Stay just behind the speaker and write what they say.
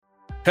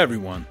Hey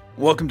everyone,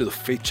 welcome to the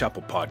Faith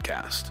Chapel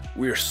podcast.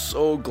 We are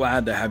so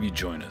glad to have you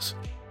join us.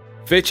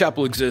 Faith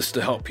Chapel exists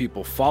to help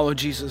people follow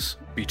Jesus,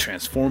 be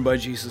transformed by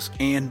Jesus,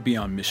 and be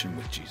on mission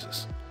with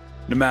Jesus.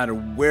 No matter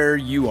where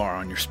you are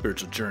on your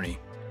spiritual journey,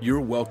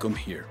 you're welcome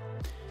here.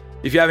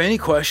 If you have any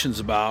questions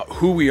about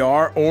who we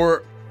are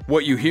or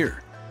what you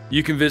hear,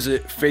 you can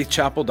visit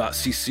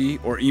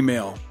faithchapel.cc or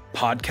email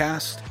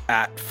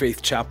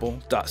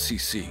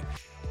podcast@faithchapel.cc.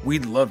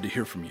 We'd love to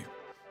hear from you.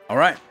 All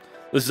right,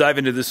 let's dive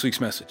into this week's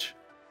message.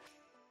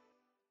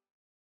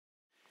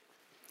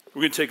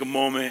 We're going to take a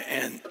moment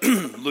and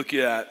look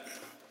at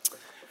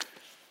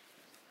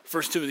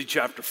 1 Timothy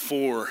chapter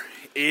 4.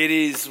 It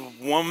is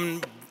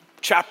one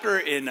chapter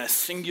in a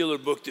singular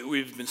book that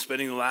we've been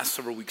spending the last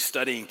several weeks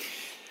studying.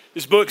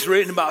 This book's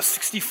written about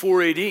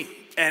 64 AD,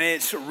 and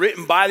it's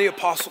written by the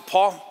Apostle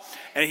Paul,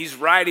 and he's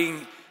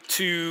writing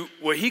to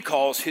what he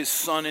calls his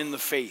son in the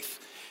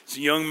faith. It's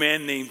a young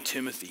man named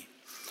Timothy.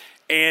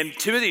 And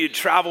Timothy had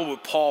traveled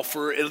with Paul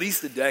for at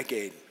least a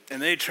decade,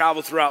 and they had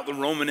traveled throughout the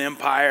Roman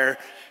Empire.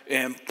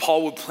 And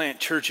Paul would plant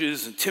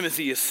churches, and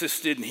Timothy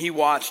assisted, and he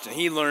watched, and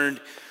he learned.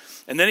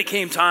 And then it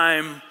came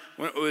time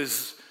when it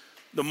was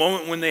the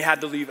moment when they had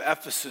to leave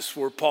Ephesus,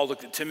 where Paul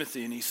looked at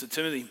Timothy, and he said,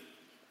 Timothy,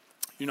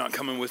 you're not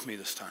coming with me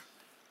this time.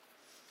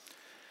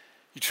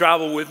 You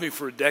traveled with me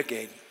for a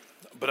decade,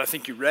 but I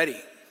think you're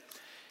ready.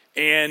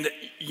 And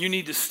you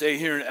need to stay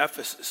here in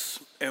Ephesus.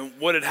 And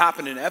what had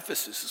happened in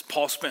Ephesus is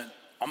Paul spent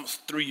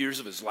almost 3 years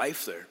of his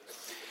life there.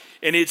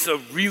 And it's a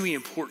really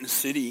important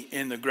city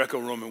in the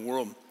Greco-Roman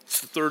world. It's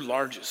the third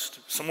largest.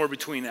 Somewhere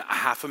between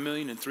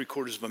 500,000 and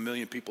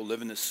 750,000 people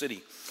live in this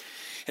city.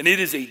 And it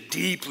is a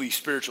deeply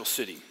spiritual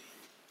city.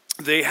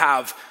 They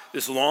have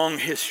this long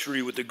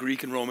history with the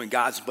Greek and Roman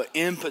gods, but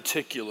in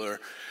particular,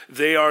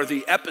 they are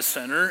the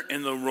epicenter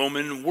in the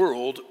Roman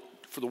world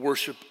for the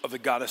worship of the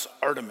goddess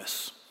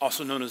Artemis,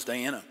 also known as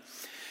Diana.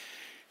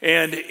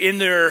 And in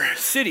their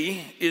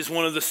city is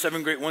one of the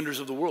 7 great wonders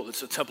of the world. It's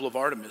the Temple of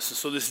Artemis. And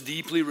so this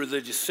deeply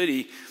religious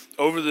city,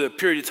 over the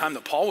period of time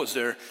that Paul was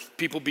there,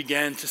 people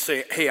began to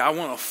say, hey, I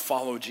want to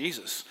follow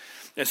Jesus.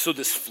 And so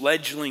this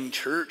fledgling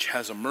church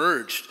has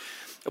emerged.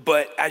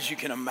 But as you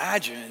can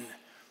imagine,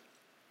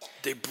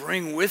 they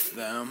bring with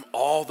them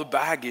all the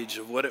baggage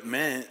of what it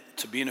meant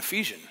to be an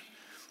Ephesian.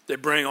 They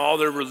bring all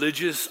their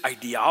religious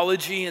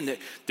ideology, and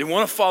they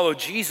want to follow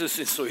Jesus,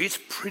 and so it's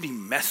pretty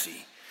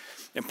messy.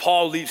 And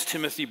Paul leaves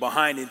Timothy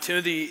behind, and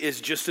Timothy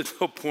is just at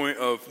the point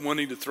of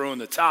wanting to throw in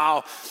the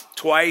towel.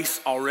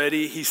 Twice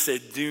already, he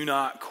said, do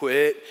not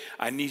quit.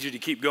 I need you to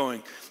keep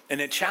going.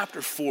 And in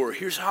chapter 4,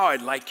 here's how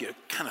I'd like you to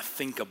kind of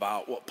think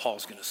about what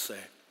Paul's going to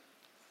say.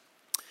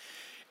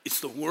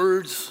 It's the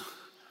words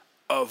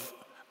of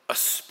a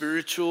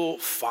spiritual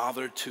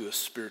father to a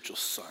spiritual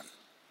son.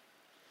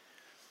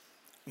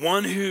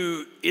 One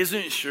who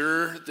isn't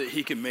sure that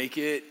he can make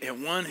it,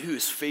 and one who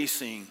is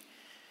facing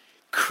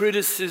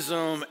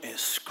criticism and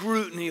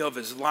scrutiny of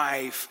his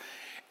life,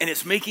 and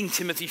it's making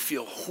Timothy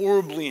feel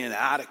horribly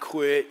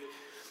inadequate.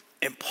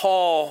 And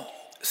Paul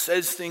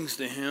says things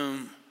to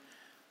him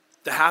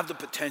that have the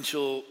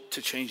potential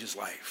to change his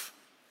life.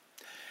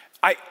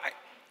 I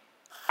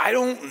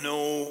don't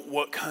know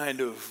what kind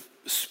of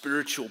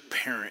spiritual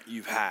parent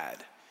you've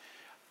had.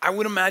 I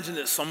would imagine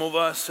that some of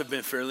us have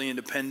been fairly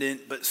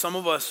independent, but some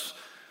of us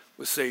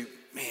would say,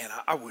 man,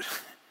 I would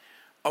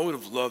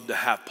have loved to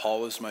have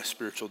Paul as my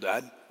spiritual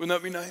dad. Wouldn't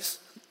that be nice?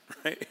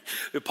 Right?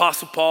 The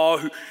Apostle Paul,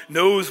 who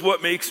knows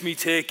what makes me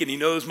tick, and he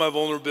knows my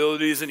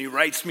vulnerabilities, and he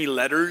writes me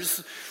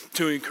letters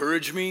to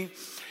encourage me.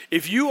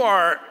 If you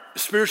are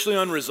spiritually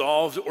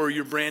unresolved or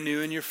you're brand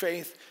new in your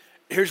faith,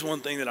 here's one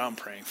thing that I'm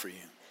praying for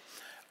you.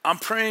 I'm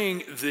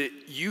praying that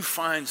you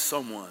find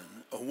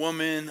someone, a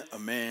woman, a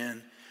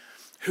man,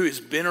 who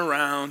has been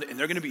around, and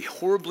they're going to be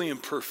horribly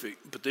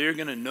imperfect, but they're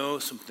going to know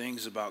some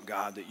things about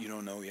God that you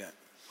don't know yet.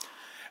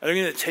 And they're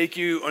going to take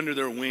you under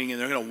their wing, and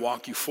they're going to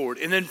walk you forward.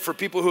 And then for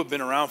people who have been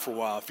around for a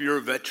while, if you're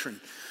a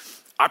veteran,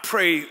 I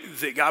pray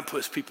that God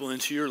puts people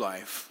into your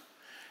life,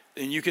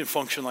 and you can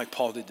function like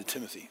Paul did to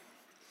Timothy,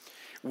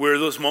 where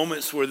those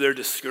moments where they're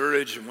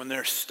discouraged and when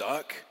they're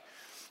stuck,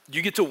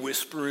 you get to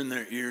whisper in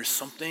their ears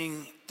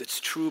something that's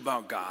true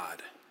about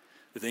God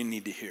that they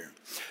need to hear.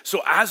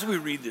 So as we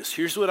read this,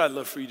 here's what I'd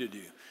love for you to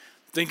do.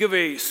 Think of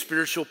a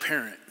spiritual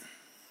parent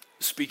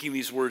speaking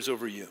these words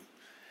over you.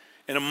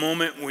 In a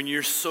moment when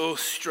you're so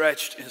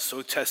stretched and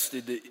so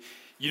tested that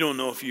you don't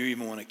know if you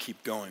even want to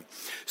keep going.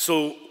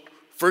 So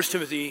 1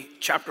 Timothy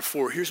chapter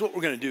 4, here's what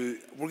we're going to do.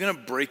 We're going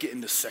to break it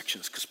into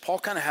sections because Paul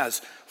kind of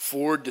has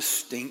 4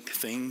 distinct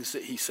things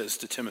that he says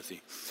to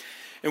Timothy.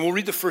 And we'll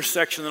read the first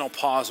section, then I'll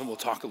pause and we'll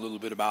talk a little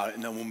bit about it,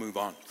 and then we'll move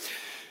on.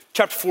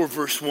 Chapter 4,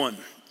 verse 1.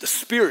 The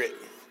Spirit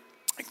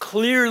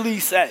clearly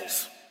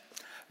says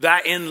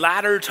that in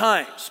latter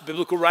times,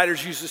 biblical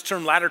writers use this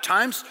term latter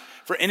times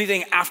for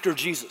anything after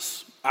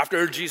Jesus.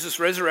 After Jesus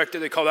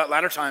resurrected, they call that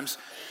latter times.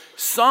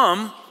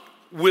 Some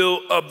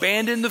will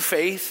abandon the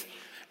faith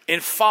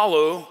and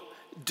follow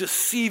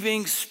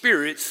deceiving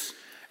spirits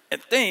and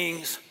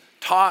things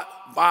taught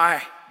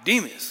by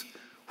demons.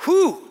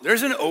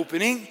 There's an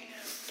opening.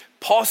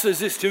 Paul says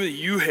this, Timothy,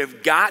 you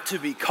have got to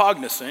be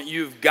cognizant,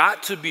 you've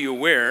got to be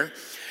aware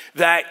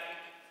that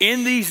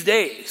in these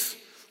days,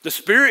 the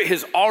Spirit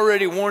has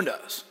already warned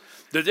us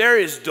that there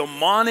is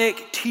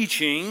demonic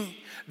teaching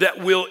that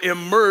will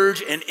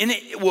emerge and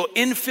it will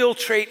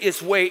infiltrate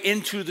its way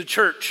into the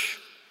church.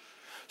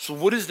 So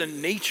what is the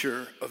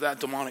nature of that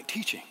demonic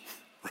teaching,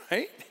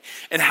 right?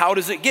 And how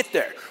does it get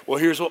there? Well,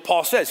 here's what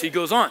Paul says. He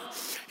goes on.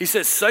 He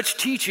says, such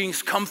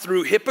teachings come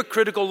through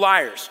hypocritical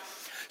liars.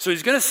 So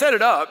he's going to set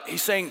it up.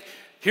 He's saying,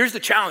 here's the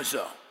challenge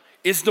though.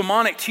 It's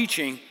demonic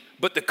teaching,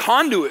 but the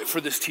conduit for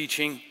this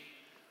teaching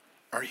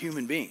are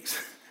human beings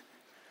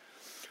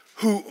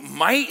who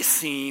might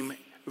seem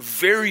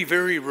very,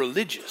 very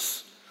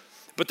religious,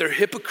 but they're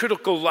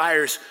hypocritical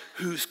liars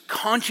whose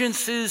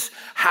consciences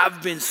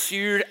have been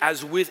seared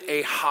as with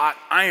a hot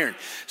iron.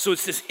 So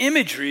it's this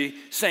imagery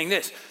saying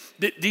this,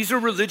 that these are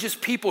religious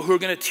people who are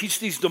going to teach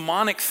these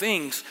demonic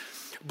things,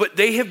 but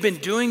they have been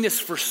doing this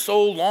for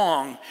so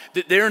long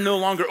that they're no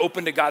longer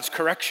open to God's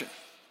correction.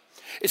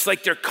 It's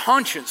like their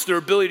conscience, their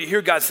ability to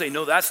hear God say,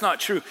 no, that's not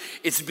true.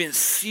 It's been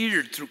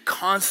seared through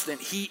constant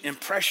heat and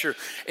pressure.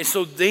 And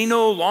so they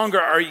no longer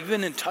are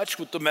even in touch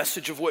with the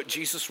message of what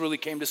Jesus really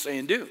came to say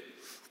and do.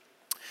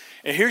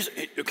 And here's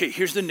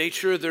the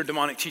nature of their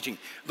demonic teaching.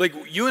 Like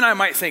you and I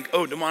might think,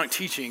 oh, demonic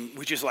teaching,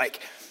 which is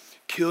like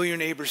kill your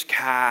neighbor's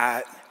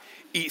cat,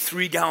 eat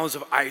 3 gallons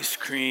of ice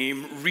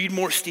cream, read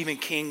more Stephen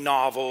King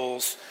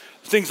novels,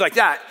 things like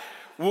that.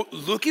 Well,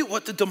 look at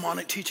what the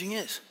demonic teaching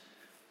is.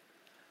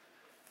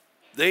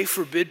 They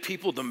forbid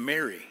people to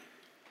marry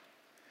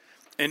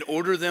and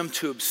order them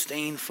to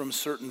abstain from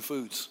certain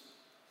foods.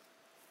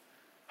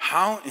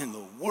 How in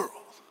the world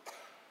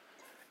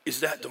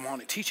is that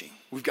demonic teaching?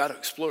 We've got to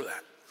explore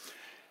that.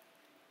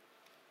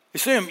 They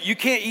say, you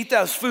can't eat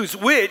those foods,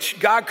 which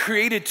God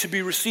created to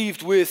be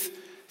received with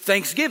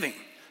thanksgiving.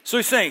 So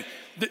he's saying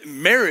that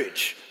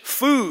marriage,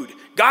 food,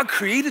 God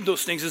created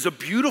those things as a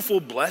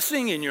beautiful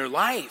blessing in your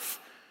life.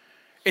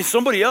 And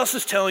somebody else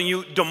is telling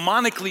you,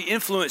 demonically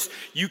influenced,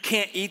 you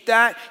can't eat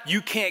that,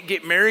 you can't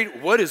get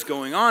married. What is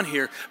going on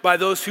here? By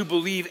those who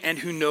believe and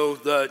who know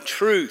the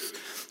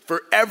truth.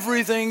 For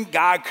everything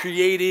God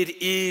created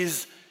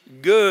is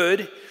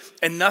good,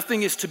 and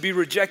nothing is to be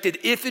rejected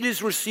if it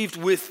is received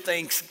with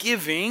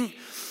thanksgiving,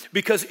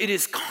 because it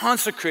is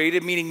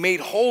consecrated, meaning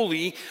made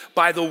holy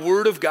by the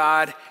word of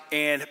God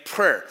and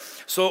prayer.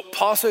 So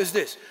Paul says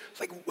this, it's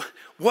like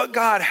what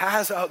God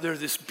has out there,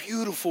 this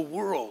beautiful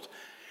world,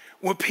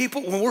 when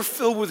we're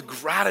filled with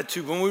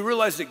gratitude, when we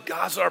realize that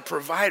God's our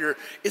provider,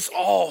 it's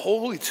all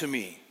holy to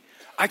me.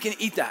 I can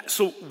eat that.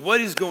 So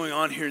what is going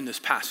on here in this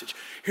passage?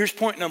 Here's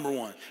point number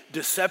 1.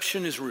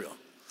 Deception is real.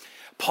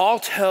 Paul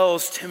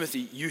tells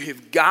Timothy, you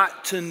have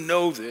got to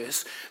know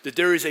this, that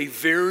there is a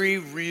very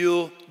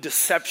real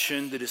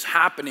deception that is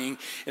happening,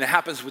 and it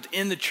happens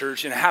within the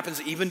church, and it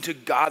happens even to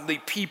godly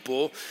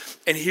people.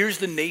 And here's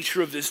the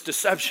nature of this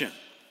deception.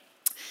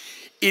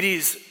 It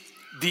is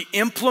the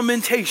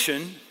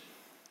implementation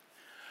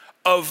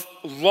of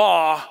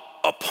law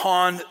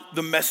upon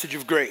the message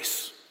of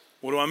grace.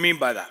 What do I mean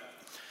by that?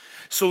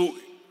 So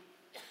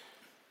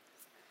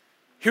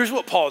here's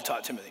what Paul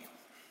taught Timothy.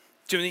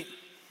 Timothy,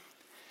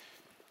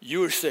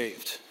 you are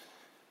saved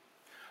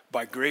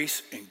by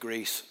grace and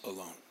grace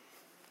alone.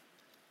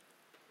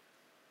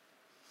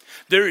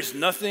 There is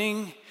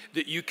nothing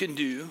that you can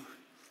do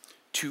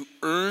to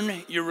earn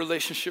your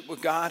relationship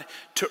with God,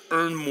 to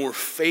earn more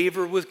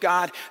favor with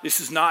God. This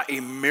is not a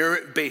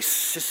merit-based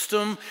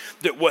system,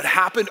 that what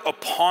happened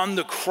upon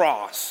the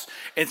cross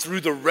and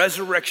through the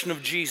resurrection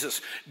of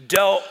Jesus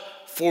dealt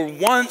for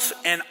once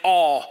and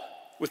all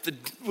with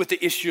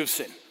the issue of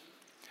sin.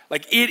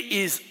 Like it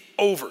is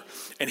over.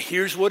 And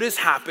here's what has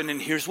happened,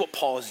 and here's what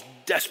Paul is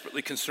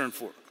desperately concerned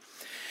for,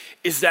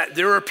 is that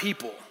there are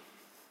people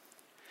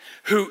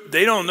who,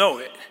 they don't know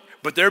it,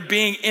 but they're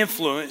being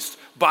influenced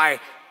by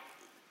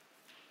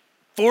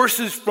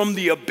forces from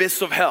the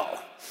abyss of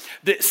hell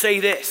that say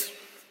this,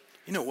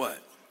 you know what?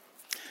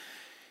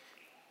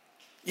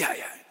 Yeah,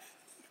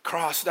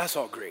 cross, that's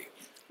all great.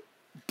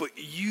 But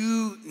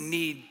you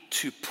need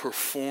to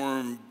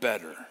perform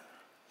better.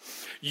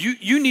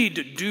 You need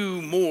to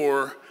do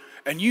more,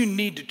 and you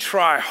need to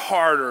try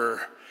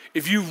harder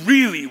if you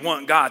really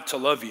want God to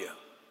love you.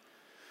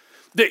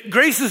 That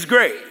grace is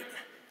great,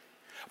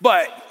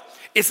 but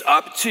it's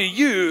up to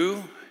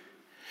you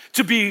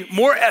to be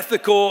more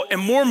ethical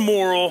and more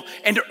moral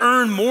and to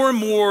earn more and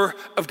more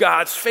of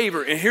God's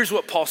favor. And here's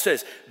what Paul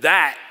says.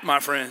 That,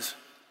 my friends,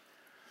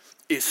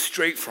 is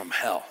straight from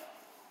hell.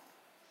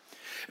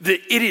 That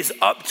it is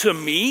up to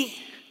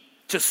me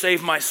to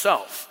save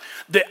myself.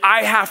 That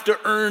I have to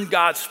earn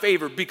God's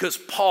favor, because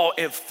Paul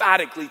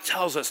emphatically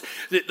tells us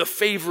that the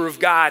favor of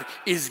God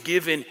is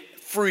given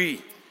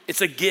free.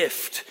 It's a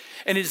gift.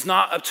 And it's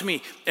not up to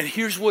me. And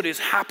here's what has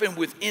happened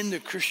within the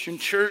Christian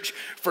church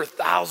for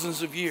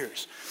thousands of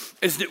years,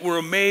 is that we're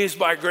amazed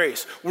by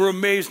grace. We're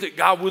amazed that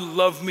God would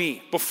love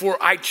me before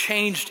I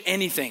changed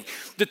anything,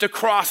 that the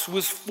cross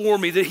was for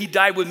me, that he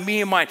died with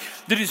me in mind,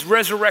 that his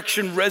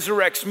resurrection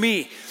resurrects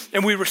me.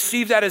 And we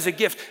receive that as a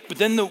gift. But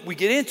then we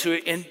get into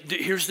it, and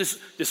here's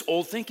this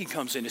old thinking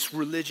comes in, this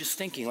religious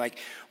thinking, like,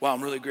 wow,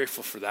 I'm really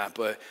grateful for that,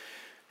 but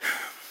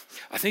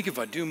I think if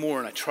I do more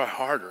and I try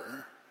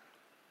harder,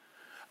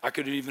 I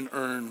could even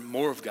earn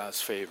more of God's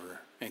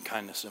favor and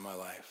kindness in my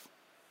life.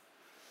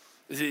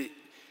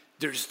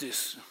 There's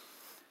this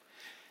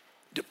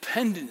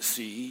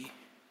dependency.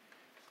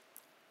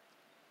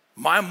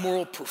 My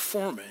moral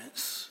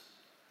performance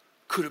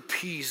could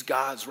appease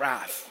God's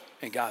wrath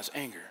and God's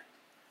anger.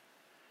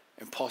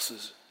 And Paul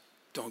says,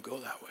 don't go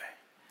that way.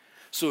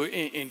 So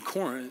in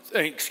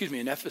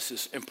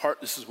Ephesus, in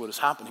part, this is what is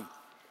happening.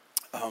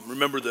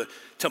 Remember the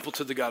temple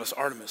to the goddess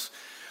Artemis.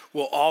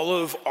 Well, all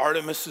of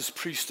Artemis's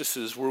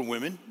priestesses were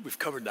women. We've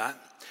covered that.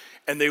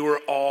 And they were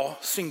all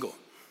single.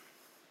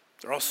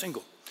 They're all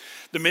single.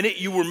 The minute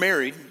you were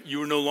married, you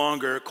were no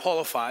longer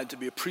qualified to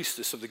be a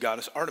priestess of the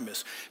goddess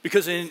Artemis.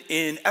 Because in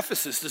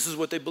Ephesus, this is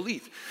what they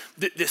believed.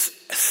 This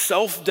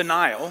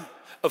self-denial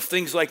of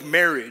things like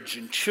marriage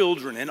and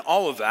children and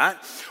all of that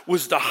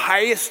was the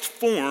highest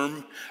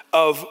form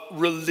of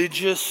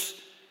religious,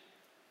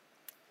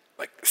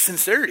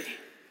 sincerity.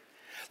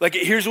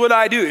 Here's what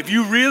I do. If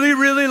you really,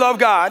 really love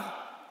God,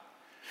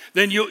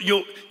 then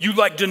you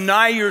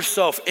deny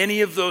yourself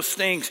any of those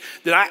things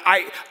that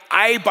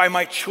I by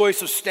my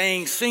choice of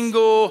staying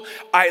single,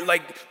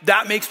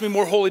 that makes me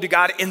more holy to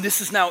God. And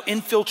this is now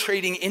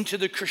infiltrating into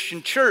the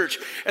Christian church.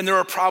 And there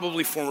are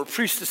probably former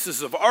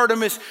priestesses of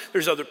Artemis.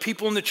 There's other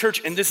people in the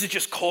church. And this is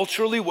just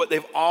culturally what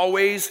they've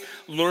always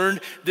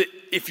learned, that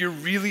if you're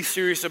really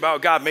serious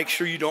about God, make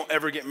sure you don't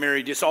ever get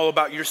married. It's all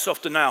about your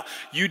self-denial.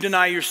 You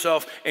deny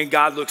yourself and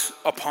God looks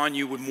upon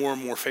you with more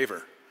and more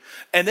favor.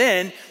 And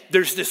then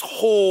there's this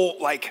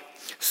whole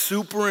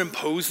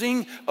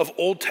superimposing of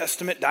Old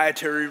Testament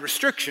dietary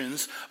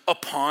restrictions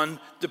upon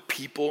the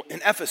people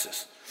in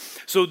Ephesus.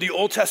 So the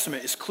Old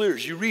Testament is clear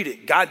as you read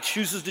it. God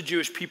chooses the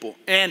Jewish people.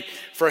 And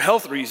for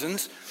health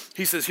reasons,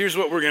 he says, here's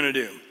what we're gonna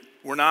do.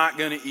 We're not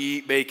gonna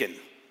eat bacon.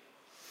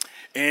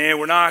 And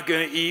we're not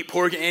gonna eat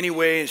pork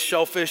anyway and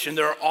shellfish. And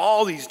there are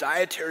all these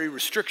dietary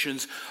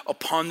restrictions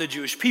upon the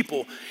Jewish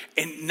people.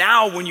 And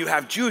now when you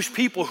have Jewish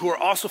people who are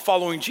also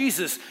following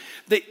Jesus,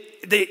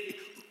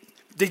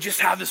 they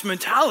just have this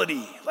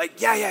mentality,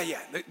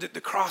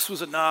 the cross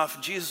was enough.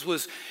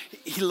 Jesus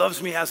he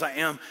loves me as I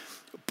am.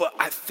 But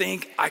I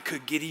think I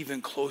could get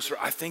even closer.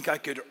 I think I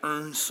could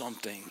earn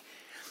something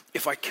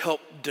if I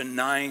kept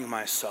denying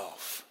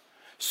myself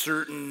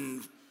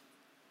certain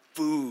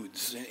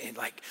foods and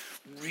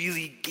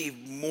really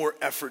gave more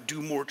effort,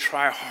 do more,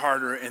 try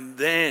harder, and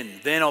then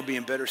I'll be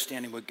in better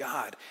standing with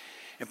God.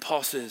 And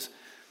Paul says,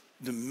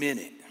 the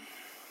minute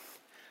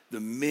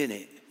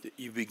that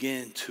you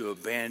begin to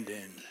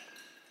abandon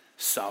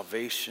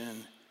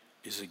salvation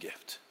is a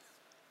gift.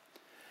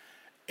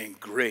 And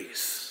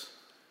grace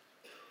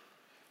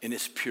in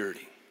its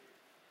purity.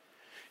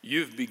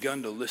 You've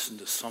begun to listen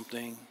to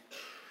something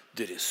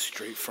that is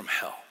straight from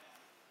hell.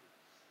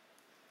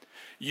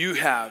 You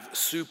have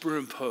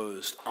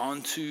superimposed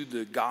onto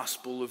the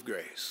gospel of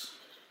grace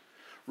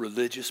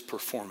religious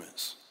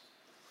performance.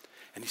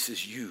 And he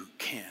says, you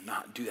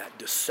cannot do that.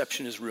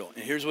 Deception is real.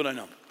 And here's what I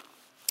know.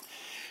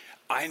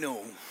 I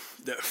know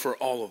that for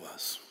all of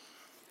us,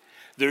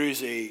 there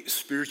is a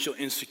spiritual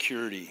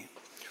insecurity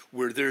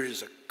where there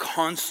is a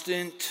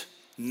constant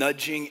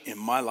nudging in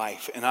my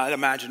life, and I'd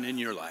imagine in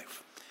your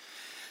life,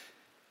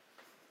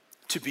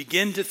 to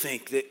begin to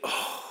think that,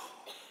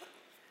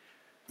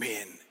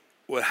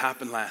 what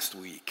happened last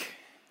week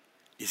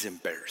is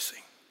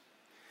embarrassing.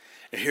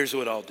 And here's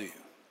what I'll do.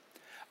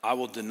 I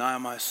will deny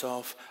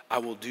myself. I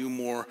will do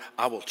more.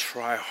 I will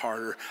try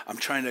harder. I'm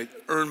trying to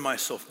earn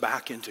myself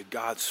back into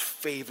God's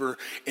favor,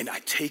 and I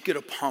take it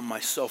upon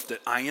myself that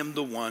I am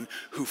the one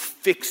who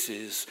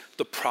fixes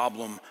the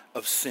problem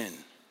of sin.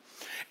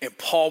 And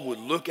Paul would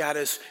look at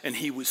us and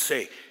he would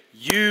say,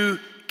 you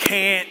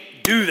can't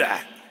do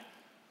that.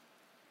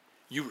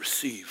 You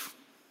receive.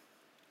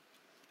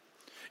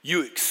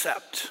 You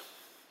accept.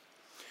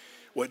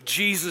 What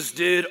Jesus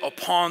did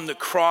upon the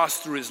cross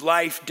through his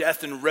life,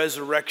 death, and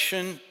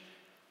resurrection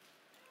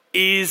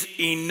is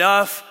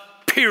enough,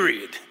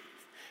 period.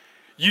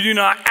 You do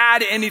not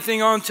add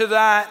anything onto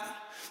that.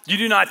 You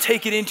do not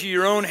take it into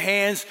your own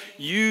hands.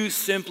 You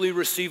simply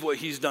receive what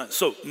he's done.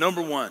 So,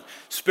 number one,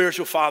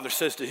 spiritual father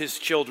says to his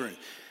children,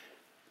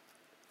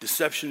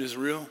 deception is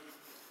real,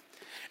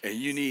 and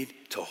you need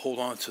to hold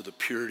on to the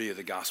purity of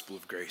the gospel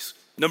of grace.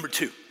 Number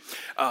two,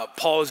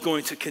 Paul is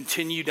going to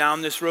continue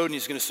down this road, and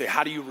he's going to say,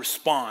 how do you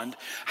respond?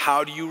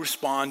 How do you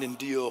respond and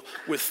deal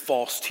with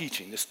false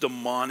teaching, this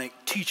demonic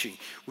teaching,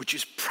 which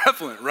is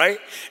prevalent, right?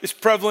 It's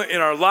prevalent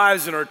in our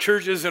lives, in our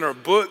churches, in our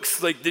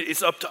books.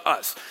 It's up to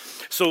us.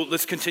 So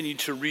let's continue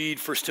to read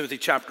 1 Timothy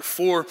chapter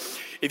 4.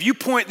 If you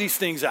point these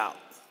things out,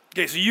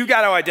 okay, so you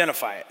got to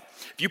identify it.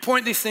 If If you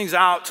point these things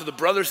out to the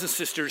brothers and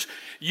sisters,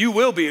 you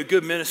will be a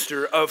good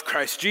minister of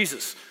Christ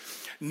Jesus,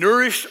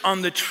 nourished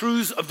on the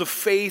truths of the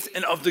faith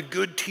and of the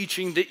good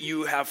teaching that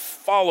you have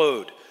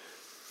followed.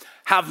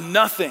 Have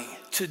nothing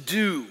to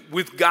do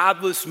with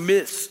godless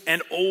myths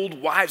and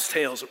old wives'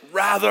 tales.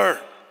 Rather,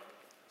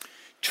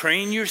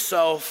 train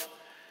yourself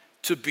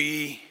to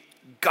be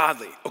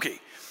godly. Okay,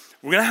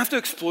 we're gonna have to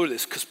explore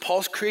this because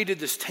Paul's created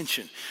this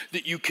tension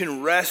that you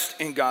can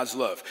rest in God's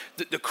love,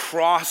 that the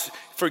cross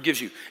forgives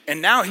you.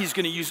 And now he's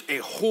gonna use a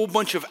whole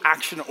bunch of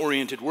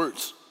action-oriented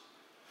words.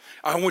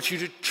 I want you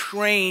to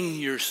train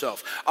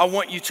yourself. I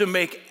want you to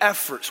make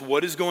efforts.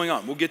 What is going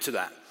on? We'll get to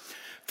that.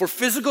 For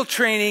physical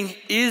training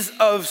is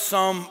of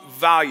some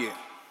value,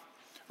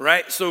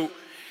 right? So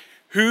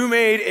who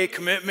made a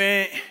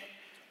commitment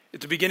at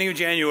the beginning of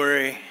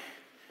January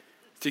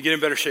to get in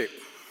better shape?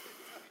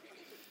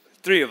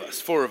 3 of us,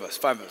 4 of us,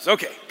 5 of us.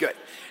 Okay, good.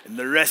 And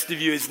the rest of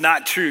you, it's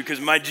not true because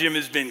my gym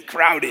has been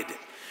crowded.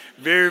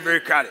 Very, very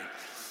crowded.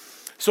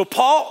 So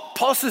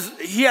Paul says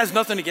he has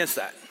nothing against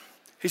that.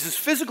 He says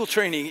physical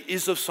training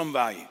is of some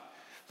value.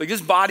 Like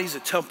this body's a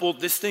temple,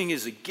 this thing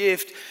is a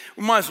gift.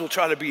 We might as well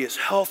try to be as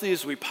healthy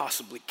as we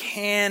possibly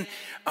can.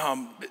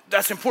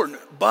 That's important.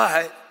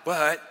 But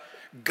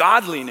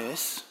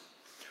godliness,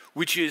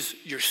 which is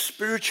your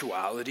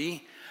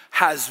spirituality,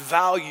 has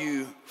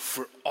value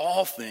for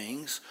all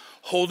things,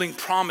 holding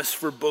promise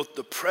for both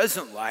the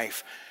present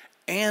life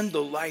and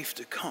the life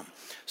to come.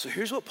 So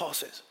here's what Paul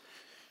says.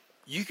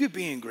 You could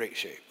be in great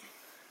shape,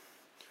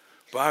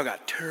 but I've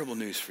got terrible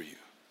news for you.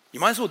 You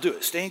might as well do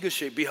it. Stay in good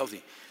shape, be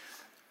healthy.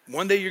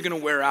 One day you're gonna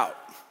wear out,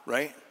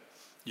 right?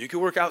 You could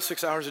work out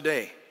 6 hours a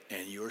day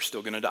and you're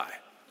still gonna die,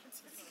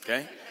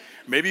 okay?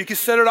 Maybe you could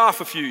set it off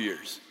a few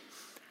years.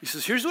 He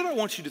says, here's what I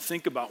want you to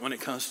think about when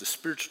it comes to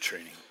spiritual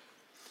training.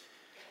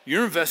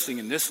 You're investing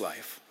in this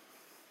life,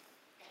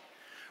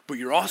 but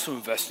you're also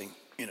investing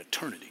in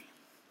eternity.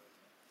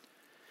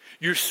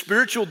 Your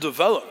spiritual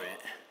development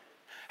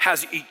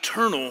has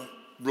eternal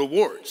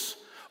rewards,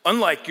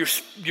 unlike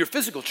your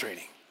physical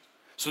training.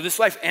 So this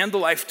life and the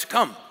life to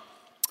come.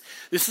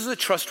 This is a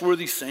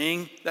trustworthy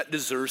saying that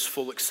deserves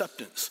full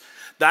acceptance.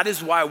 That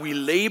is why we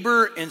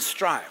labor and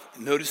strive.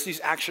 Notice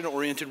these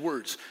action-oriented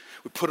words.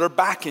 We put our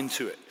back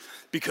into it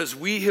because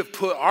we have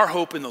put our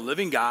hope in the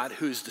living God,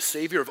 who is the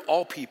Savior of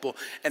all people,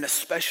 and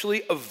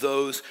especially of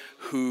those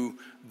who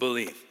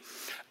believe.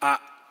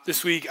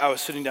 This week, I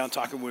was sitting down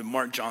talking with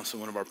Mark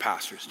Johnson, one of our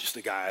pastors, just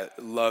a guy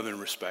I love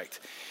and respect.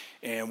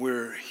 And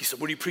he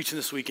said, what are you preaching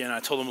this weekend? I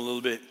told him a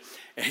little bit,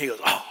 and he goes,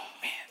 oh,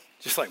 man,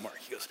 just like Mark.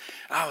 He goes,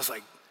 I was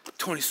like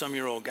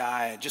 20-some-year-old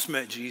guy, I just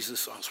met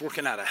Jesus. I was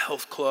working at a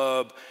health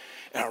club,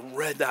 and I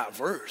read that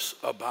verse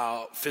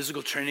about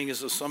physical training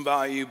is of some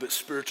value, but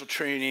spiritual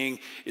training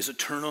is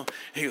eternal.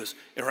 And he goes,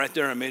 and right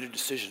there, I made a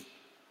decision.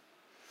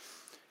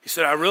 He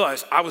said, I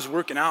realized I was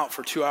working out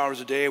for 2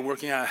 hours a day,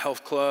 working at a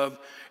health club,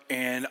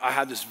 and I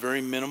had this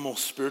very minimal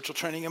spiritual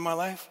training in my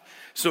life.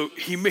 So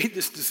he made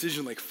this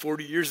decision like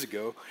 40 years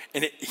ago,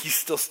 and he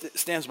still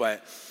stands by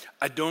it.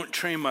 I don't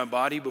train my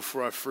body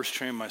before I first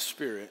train my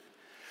spirit.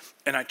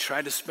 And I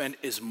try to spend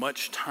as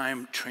much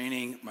time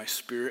training my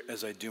spirit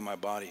as I do my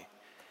body.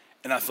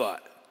 And I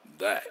thought,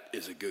 that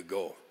is a good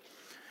goal.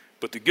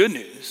 But the good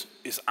news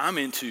is I'm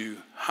into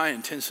high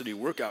intensity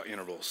workout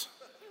intervals,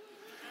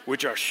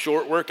 which are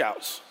short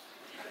workouts,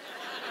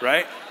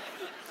 right?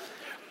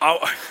 I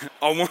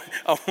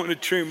want to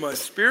train my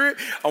spirit.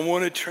 I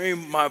want to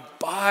train my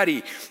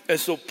body. And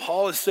so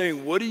Paul is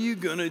saying, what are you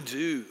going to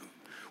do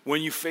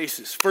when you face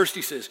this? First,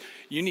 he says,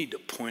 you need to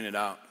point it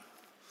out.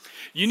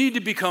 You need to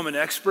become an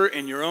expert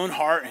in your own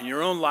heart and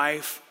your own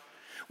life.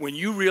 When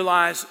you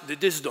realize that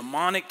this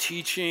demonic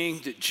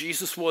teaching, that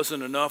Jesus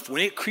wasn't enough,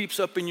 when it creeps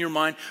up in your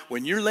mind,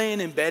 when you're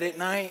laying in bed at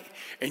night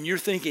and you're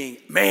thinking,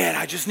 man,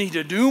 I just need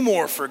to do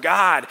more for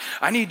God.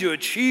 I need to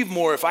achieve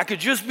more. If I could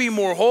just be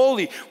more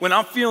holy when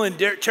I'm feeling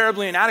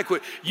terribly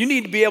inadequate, you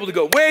need to be able to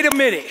go, wait a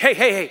minute,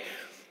 hey,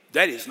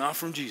 that is not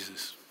from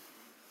Jesus.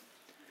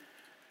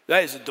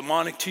 That is a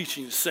demonic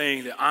teaching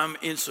saying that I'm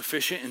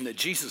insufficient and that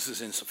Jesus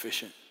is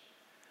insufficient.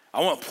 I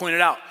want to point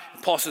it out.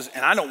 And Paul says,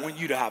 and I don't want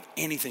you to have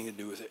anything to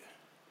do with it.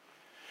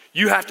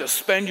 You have to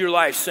spend your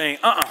life saying,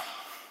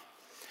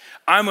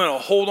 I'm going to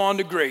hold on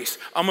to grace.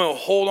 I'm going to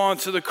hold on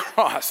to the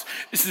cross.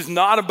 This is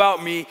not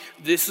about me.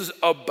 This is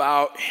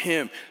about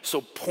him. So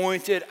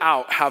point it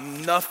out. Have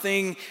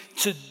nothing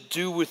to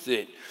do with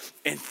it.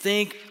 And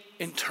think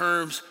in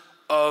terms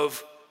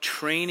of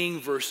training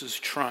versus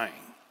trying.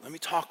 Let me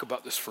talk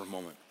about this for a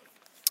moment.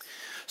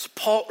 So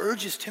Paul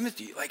urges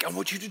Timothy, I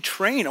want you to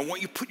train. I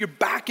want you to put your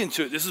back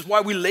into it. This is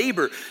why we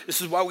labor.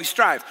 This is why we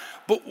strive.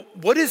 But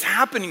what is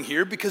happening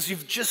here, because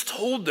you've just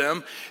told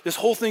them this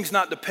whole thing's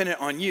not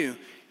dependent on you,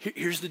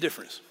 here's the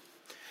difference.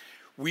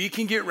 We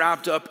can get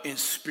wrapped up in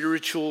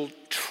spiritual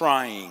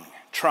trying,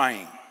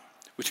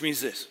 which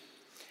means this.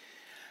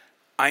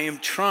 I am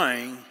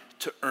trying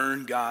to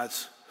earn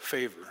God's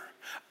favor.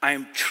 I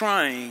am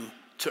trying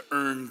to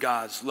earn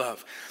God's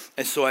love.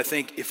 And so I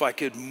think if I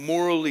could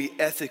morally,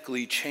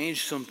 ethically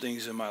change some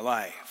things in my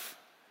life,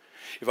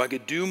 If I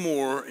could do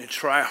more and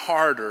try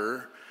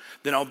harder,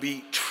 then I'll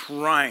be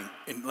trying.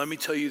 And let me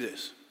tell you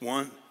this.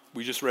 One,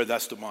 we just read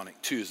that's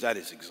demonic. Two, that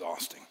is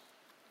exhausting.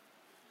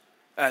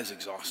 That is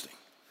exhausting.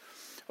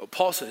 Well,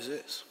 Paul says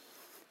this.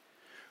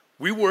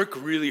 We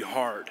work really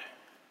hard,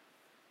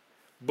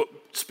 but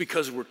it's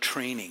because we're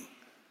training.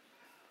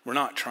 We're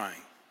not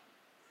trying.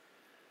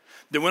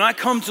 That when I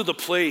come to the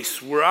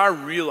place where I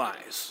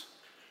realize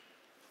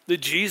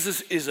that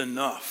Jesus is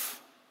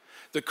enough,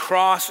 the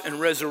cross and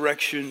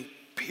resurrection,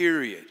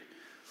 period.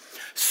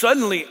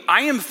 Suddenly,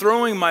 I am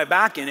throwing my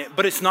back in it,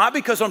 but it's not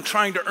because I'm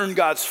trying to earn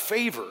God's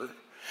favor.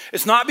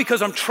 It's not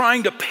because I'm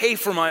trying to pay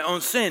for my own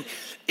sin.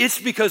 It's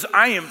because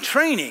I am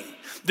training.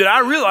 That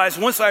I realize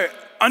once I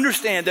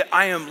understand that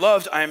I am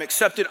loved, I am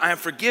accepted, I am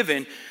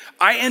forgiven,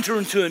 I enter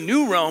into a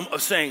new realm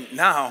of saying,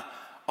 now,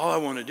 all I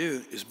want to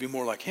do is be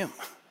more like him.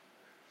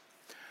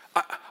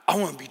 I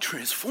want to be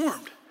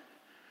transformed.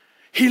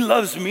 He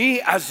loves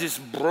me as this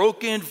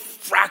broken,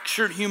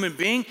 fractured human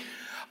being.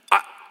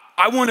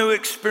 I want to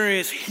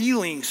experience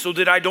healing so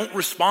that I don't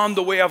respond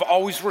the way I've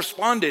always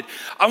responded.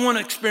 I want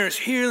to experience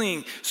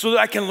healing so that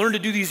I can learn to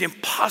do these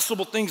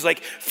impossible things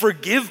like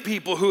forgive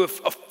people who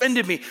have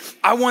offended me.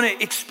 I want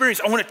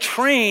to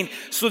train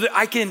so that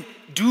I can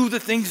do the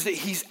things that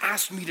he's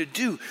asked me to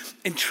do.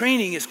 And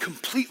training is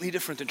completely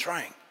different than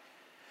trying.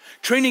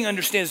 Training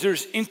understands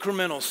there's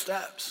incremental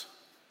steps.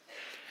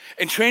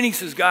 And training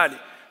says, God,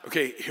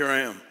 okay, here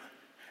I am,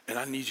 and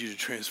I need you to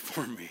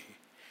transform me.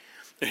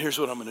 And here's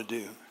what I'm going to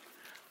do.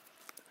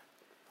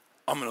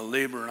 I'm going to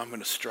labor and I'm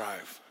going to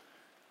strive.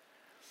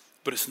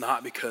 But it's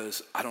not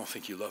because I don't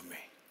think you love me.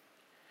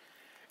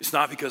 It's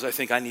not because I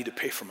think I need to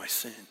pay for my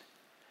sin.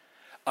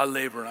 I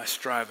labor and I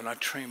strive and I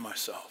train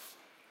myself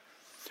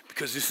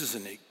because this is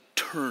an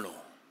eternal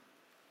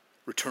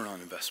return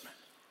on investment.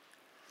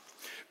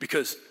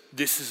 Because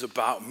this is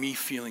about me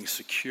feeling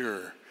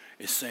secure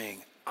and saying,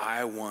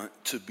 I want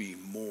to be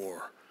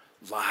more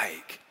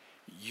like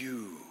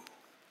you.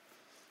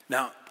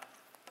 Now,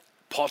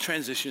 Paul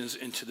transitions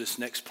into this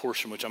next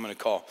portion, which I'm going to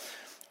call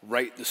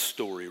write the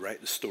story.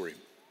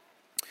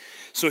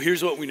 So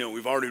here's what we know.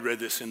 We've already read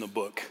this in the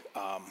book.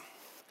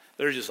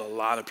 There are just a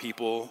lot of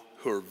people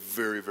who are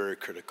very, very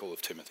critical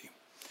of Timothy.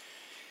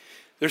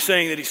 They're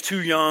saying that he's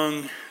too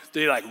young.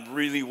 They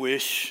really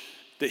wish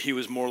that he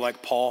was more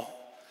like Paul.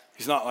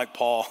 He's not like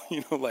Paul,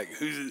 who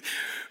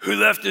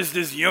left us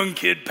this young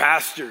kid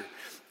pastor.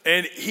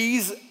 And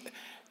he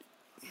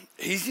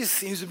just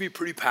seems to be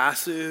pretty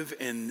passive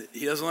and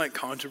he doesn't like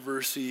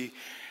controversy.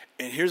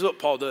 And here's what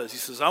Paul does. He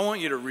says, I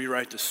want you to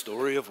rewrite the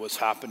story of what's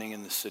happening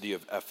in the city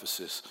of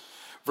Ephesus.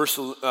 Verse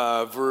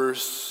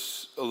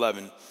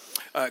 11,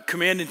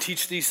 command and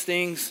teach these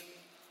things.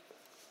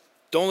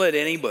 Don't let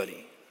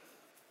anybody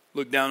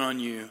look down on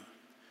you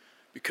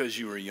because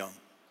you are young.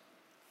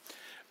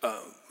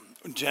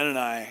 Jen and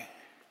I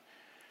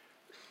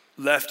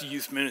left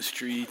youth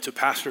ministry to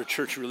pastor a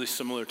church really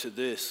similar to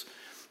this.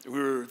 We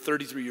were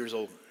 33 years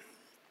old.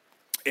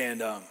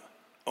 And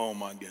oh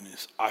my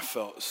goodness, I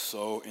felt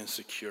so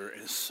insecure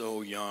and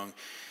so young.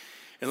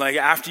 And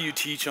after you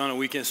teach on a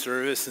weekend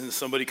service and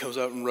somebody comes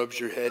up and rubs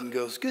your head and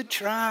goes, good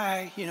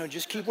try,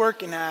 just keep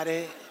working at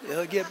it.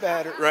 It'll get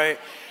better, right?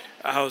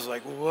 I was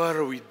like, what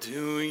are we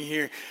doing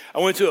here? I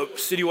went to a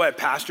citywide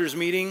pastors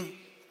meeting.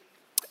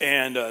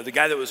 And the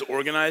guy that was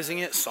organizing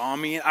it saw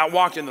me. I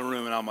walked in the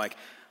room and I'm like,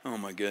 oh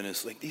my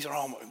goodness,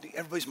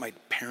 everybody's my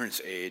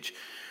parents' age.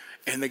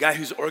 And the guy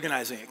who's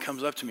organizing it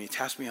comes up to me,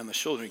 taps me on the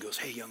shoulder, and he goes,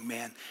 hey, young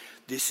man,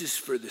 this is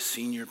for the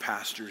senior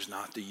pastors,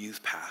 not the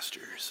youth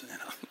pastors.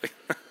 And I'm like,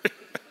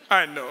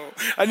 I know.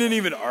 I didn't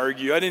even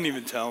argue. I didn't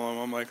even tell him.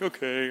 I'm like,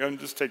 okay, I'm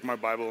just take my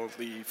Bible and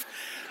leave.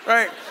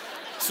 Right?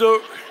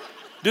 So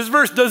this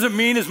verse doesn't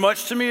mean as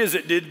much to me as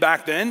it did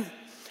back then.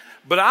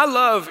 But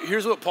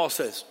here's what Paul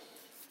says.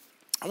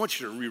 I want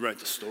you to rewrite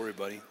the story,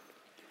 buddy.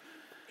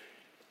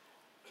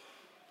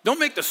 Don't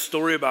make the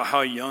story about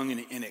how young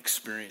and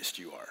inexperienced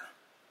you are.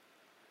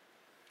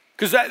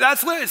 Because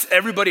that's lets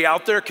everybody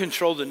out there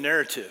control the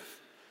narrative.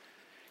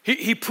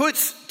 He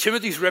puts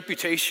Timothy's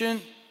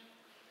reputation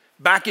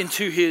back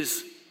into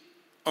his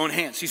own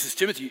hands. He says,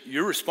 Timothy,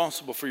 you're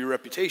responsible for your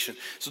reputation.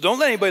 So don't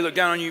let anybody look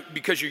down on you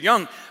because you're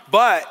young,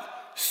 but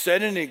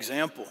set an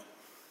example.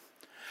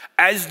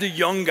 As the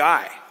young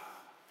guy,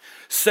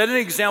 set an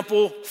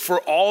example for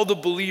all the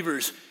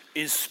believers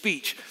in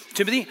speech.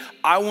 Timothy,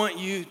 I want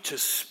you to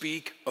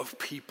speak of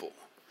people,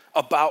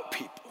 about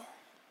people,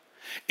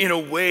 in a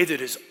way that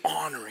is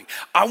honoring.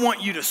 I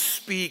want you to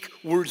speak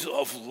words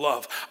of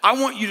love. I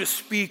want you to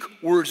speak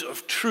words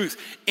of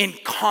truth in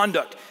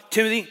conduct.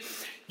 Timothy,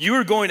 you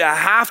are going to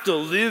have to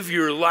live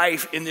your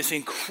life in this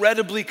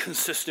incredibly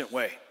consistent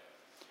way.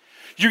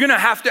 You're going to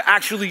have to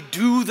actually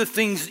do the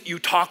things that you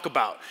talk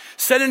about.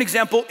 Set an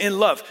example in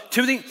love.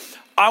 Timothy,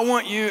 I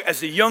want you,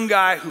 as a young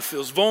guy who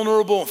feels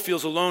vulnerable and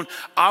feels alone,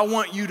 I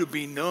want you to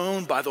be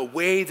known by the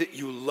way that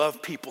you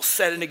love people.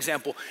 Set an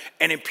example.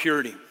 And in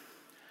purity.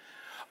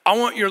 I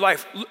want your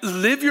life,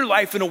 live your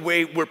life in a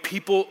way where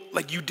people,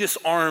 you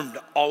disarmed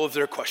all of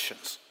their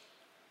questions.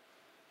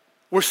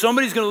 Where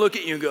somebody's going to look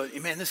at you and go,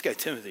 man, this guy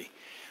Timothy,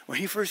 When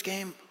he first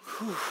came,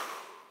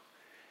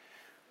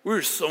 we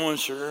were so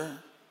unsure.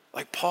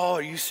 Like, Paul,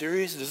 are you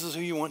serious? This is who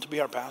you want to be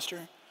our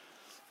pastor?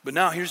 But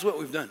now here's what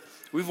we've done.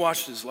 We've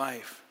watched his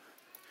life.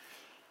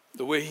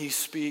 The way he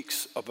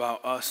speaks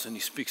about us and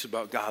he speaks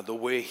about God, the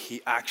way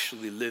he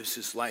actually lives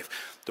his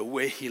life, the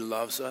way he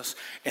loves us,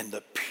 and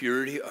the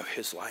purity of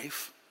his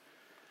life,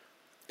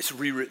 it's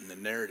rewritten the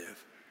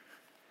narrative.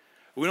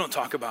 We don't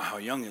talk about how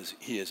young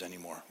he is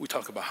anymore. We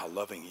talk about how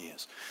loving he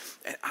is.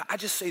 And I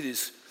just say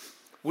this,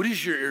 what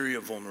is your area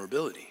of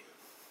vulnerability?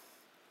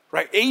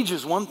 Right? Age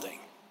is one thing,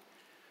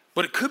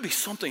 but it could be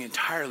something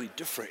entirely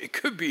different. It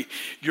could be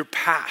your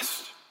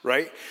past,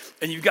 right?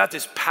 And you've got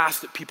this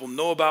past that people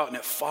know about and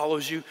it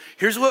follows you.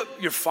 Here's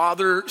what your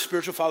father,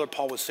 spiritual father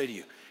Paul would say to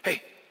you.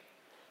 Hey,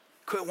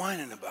 quit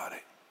whining about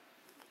it.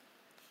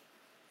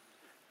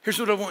 Here's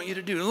what I want you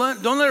to do.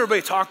 Don't let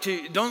everybody talk to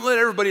you. Don't let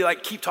everybody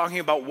like keep talking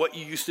about what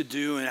you used to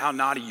do and how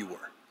naughty you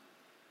were.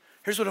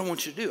 Here's what I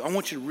want you to do. I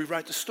want you to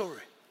rewrite the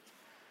story.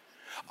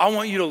 I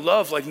want you to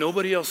love like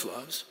nobody else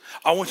loves.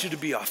 I want you to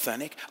be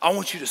authentic. I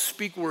want you to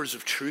speak words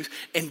of truth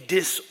and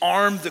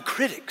disarm the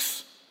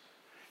critics.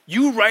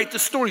 You write the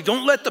story.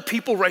 Don't let the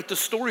people write the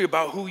story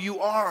about who you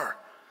are.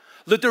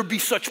 Let there be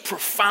such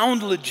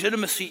profound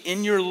legitimacy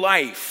in your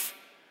life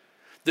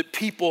that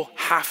people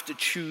have to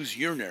choose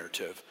your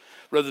narrative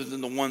rather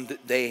than the one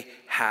that they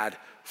had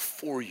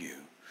for you.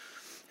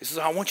 He says,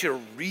 I want you to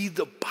read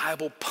the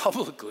Bible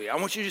publicly. I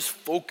want you to just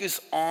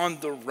focus on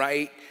the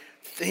right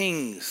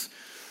things.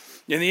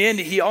 In the end,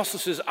 he also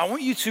says, I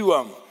want you to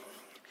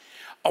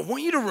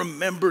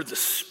remember the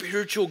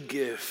spiritual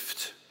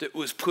gift that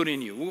was put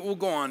in you. We'll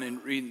go on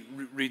and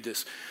read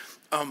this.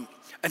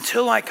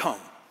 Until I come,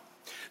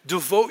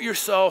 devote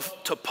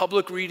yourself to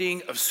public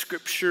reading of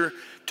scripture,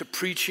 to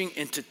preaching,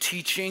 and to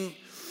teaching.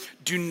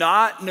 Do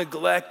not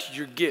neglect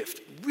your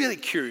gift. Really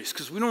curious,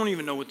 because we don't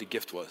even know what the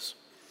gift was.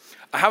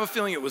 I have a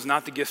feeling it was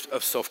not the gift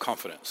of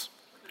self-confidence,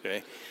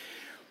 okay?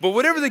 But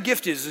whatever the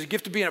gift is a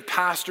gift of being a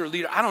pastor,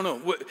 leader, I don't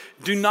know.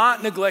 Do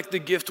not neglect the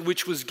gift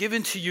which was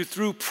given to you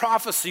through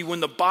prophecy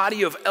when the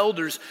body of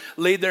elders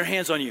laid their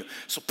hands on you.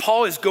 So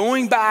Paul is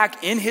going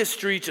back in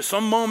history to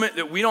some moment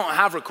that we don't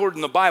have recorded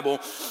in the Bible,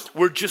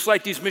 where just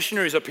like these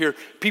missionaries up here,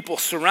 people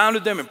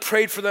surrounded them and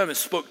prayed for them and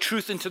spoke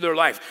truth into their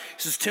life.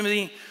 He says,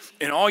 Timothy,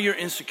 in all your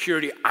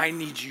insecurity, I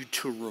need you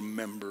to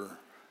remember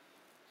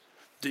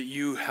that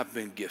you have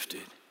been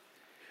gifted.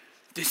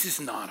 This is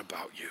not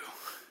about you.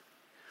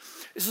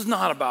 This is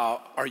not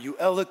about, are you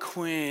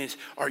eloquent?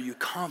 Are you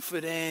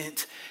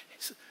confident?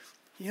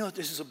 You know what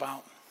this is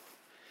about?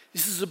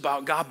 This is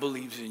about God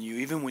believes in you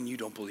even when you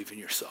don't believe in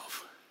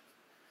yourself.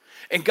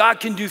 And God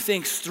can do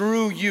things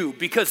through you,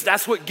 because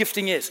that's what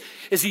gifting is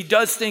he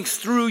does things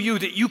through you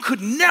that you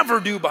could never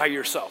do by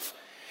yourself.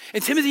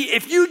 And Timothy,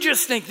 if you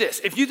just think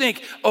this, if you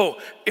think, oh,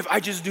 if I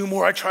just do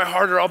more, I try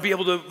harder, I'll be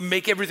able to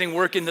make everything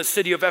work in the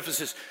city of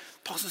Ephesus.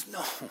 Paul says,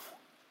 no.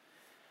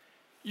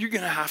 You're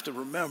going to have to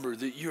remember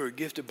that you are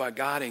gifted by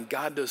God, and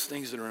God does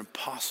things that are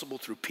impossible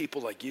through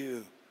people like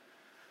you.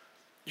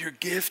 You're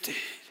gifted.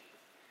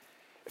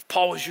 If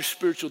Paul was your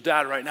spiritual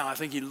dad right now, I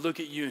think he'd look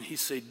at you and he'd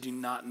say, do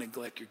not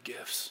neglect your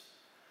gifts.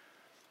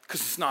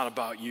 Because it's not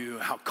about you,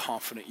 how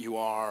confident you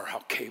are, how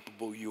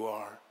capable you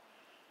are.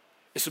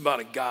 It's about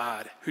a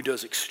God who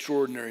does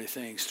extraordinary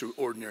things through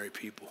ordinary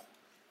people.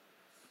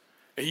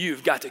 And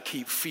you've got to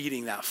keep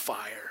feeding that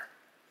fire.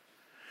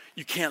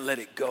 You can't let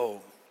it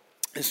go.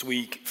 This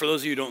week, for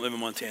those of you who don't live in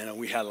Montana,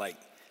 we had it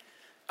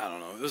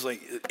was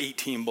like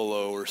 18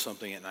 below or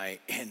something at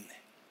night, and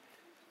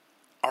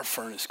our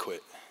furnace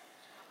quit.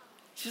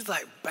 It's just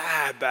like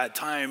bad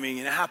timing,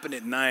 and it happened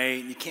at night,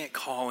 and you can't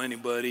call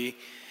anybody.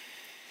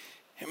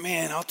 And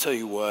man, I'll tell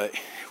you what,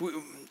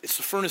 it's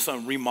the furnace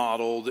on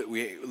remodel that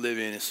we live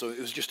in, and so it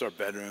was just our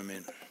bedroom,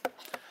 and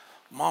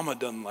Mama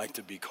doesn't like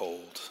to be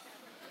cold.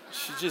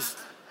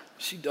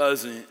 She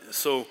doesn't.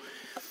 So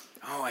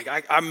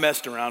I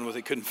messed around with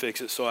it, couldn't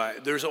fix it. So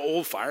there's an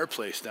old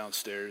fireplace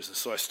downstairs. And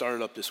so I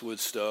started up this wood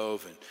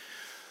stove, and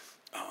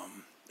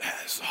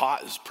it's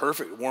hot, it's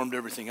perfect. It warmed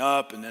everything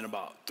up. And then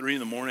about 3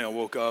 a.m, I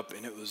woke up,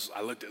 and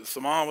I looked at the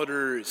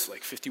thermometer. It's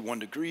like 51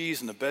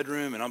 degrees in the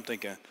bedroom. And I'm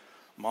thinking,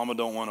 Mama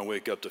don't want to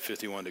wake up to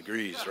 51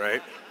 degrees,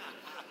 right?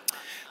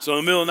 So in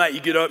the middle of the night, you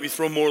get up, you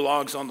throw more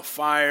logs on the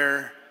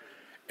fire,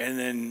 and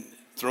then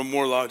throw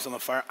more logs on the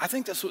fire. I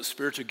think that's what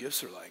spiritual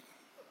gifts are like.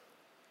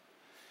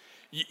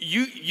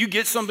 You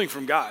get something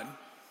from God.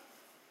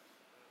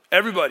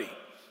 Everybody.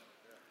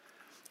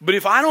 But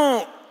if I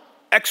don't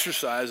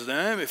exercise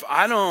them, if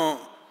I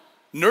don't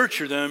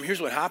nurture them,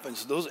 here's what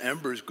happens. Those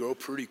embers grow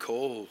pretty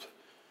cold.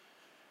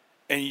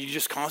 And you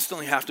just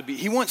constantly have to be.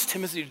 He wants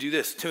Timothy to do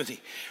this.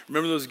 Timothy,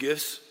 remember those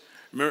gifts?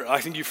 Remember,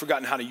 I think you've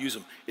forgotten how to use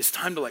them. It's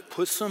time to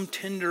put some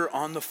tinder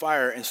on the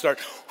fire and start.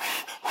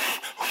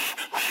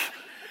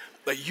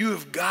 You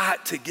have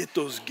got to get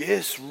those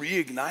gifts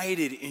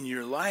reignited in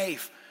your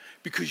life.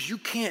 Because you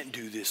can't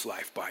do this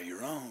life by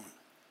your own.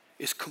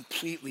 It's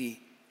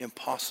completely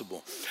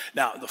impossible.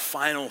 Now, the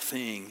final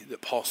thing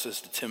that Paul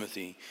says to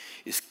Timothy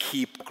is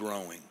keep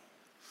growing.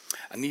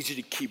 I need you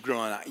to keep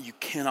growing. You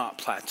cannot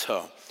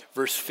plateau.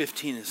 Verse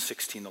 15 and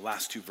 16, the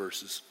last two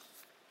verses.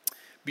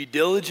 Be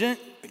diligent,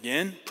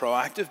 again,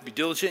 proactive, be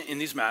diligent in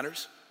these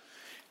matters.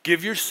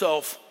 Give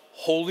yourself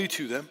wholly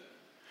to them,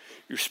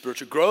 your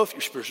spiritual growth,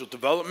 your spiritual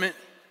development,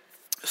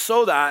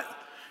 so that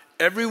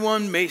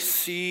everyone may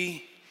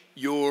see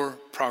your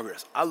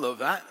progress. I love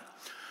that.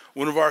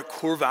 One of our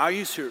core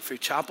values here at Faith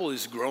Chapel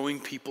is growing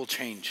people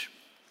change.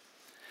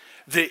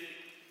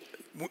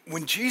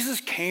 When Jesus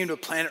came to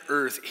planet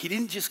Earth, he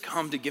didn't just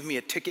come to give me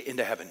a ticket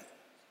into heaven.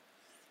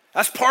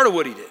 That's part of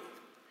what he did.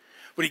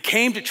 But he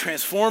came to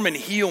transform and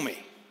heal me.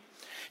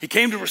 He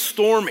came to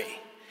restore me.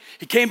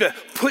 He came to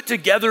put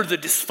together the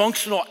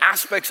dysfunctional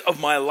aspects of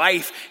my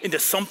life into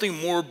something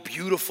more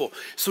beautiful.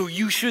 So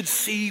you should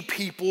see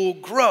people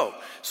grow.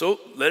 So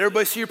let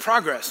everybody see your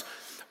progress.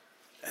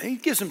 I think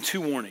he gives them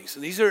two warnings.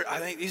 And I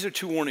think these are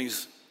two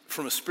warnings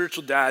from a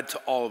spiritual dad to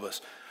all of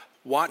us.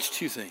 Watch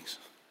two things.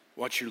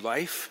 Watch your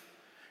life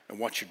and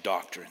watch your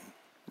doctrine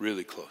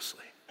really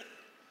closely.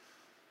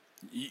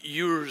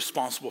 You're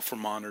responsible for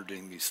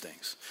monitoring these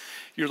things.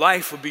 Your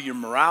life would be your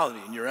morality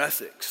and your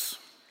ethics.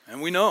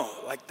 And we know,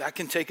 like, that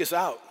can take us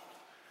out.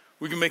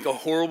 We can make a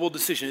horrible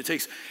decision.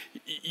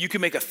 You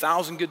can make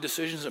 1,000 good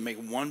decisions and make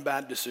one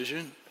bad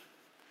decision,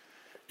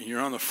 and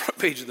you're on the front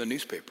page of the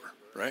newspaper,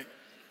 right?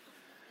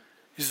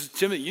 He says,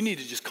 Timothy, you need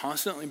to just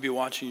constantly be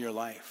watching your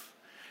life.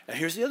 And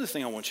here's the other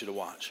thing I want you to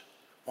watch.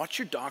 Watch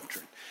your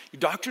doctrine. Your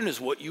doctrine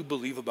is what you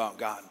believe about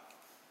God.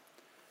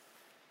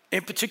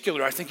 In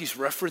particular, I think he's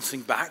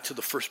referencing back to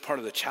the first part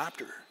of the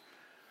chapter.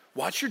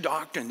 Watch your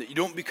doctrine, that you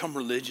don't become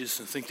religious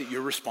and think that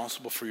you're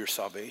responsible for your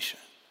salvation.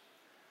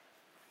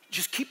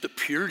 Just keep the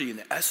purity and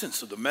the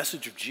essence of the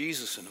message of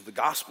Jesus and of the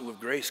gospel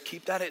of grace.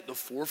 Keep that at the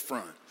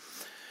forefront.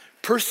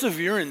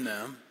 Persevere in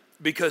them,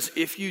 because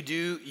if you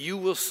do, you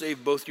will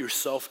save both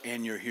yourself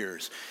and your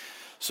hearers.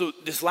 So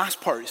this last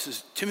part, it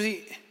says,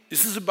 Timothy,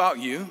 this is about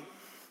you,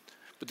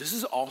 but this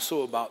is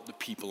also about the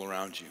people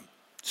around you.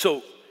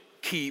 So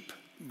keep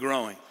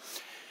growing.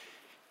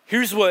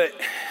 Here's what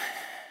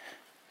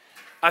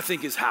I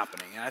think is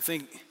happening. And I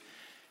think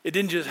it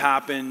didn't just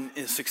happen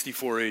in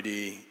 64 AD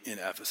in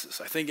Ephesus.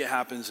 I think it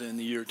happens in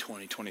the year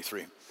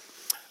 2023.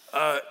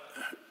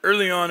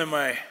 Early on in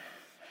my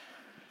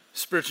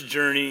spiritual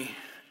journey,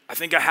 I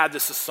think I had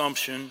this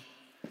assumption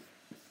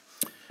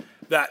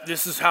that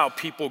this is how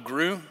people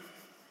grew.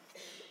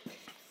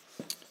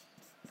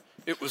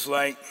 It was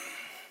like,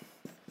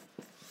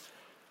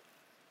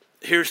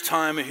 here's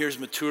time and here's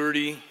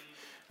maturity.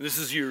 This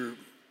is your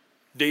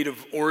date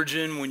of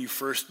origin when you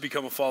first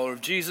become a follower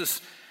of Jesus,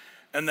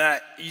 and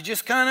that you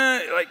just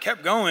kind of like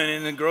kept going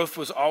and the growth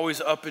was always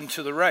up and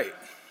to the right.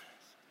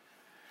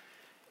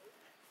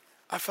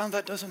 I found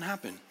that doesn't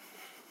happen,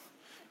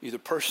 either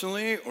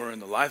personally or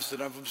in the lives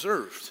that I've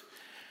observed.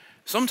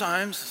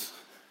 Sometimes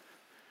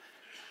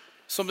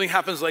something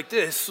happens like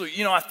this. So,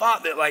 I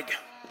thought that like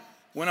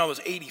when I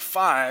was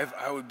 85,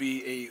 I would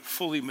be a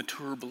fully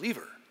mature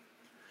believer.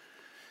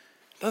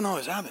 Doesn't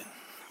always happen.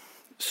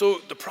 So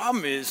the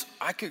problem is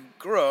I could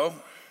grow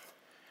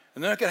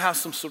and then I could have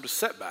some sort of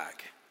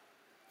setback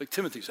like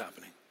Timothy's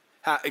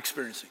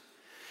experiencing.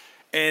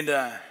 And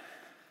I've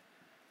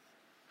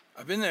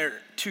been there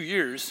 2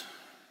 years,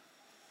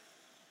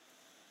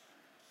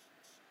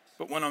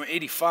 but when I'm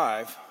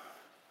 85,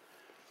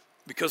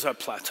 because I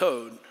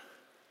plateaued,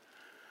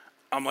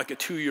 I'm like a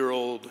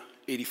 2-year-old,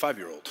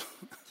 85-year-old.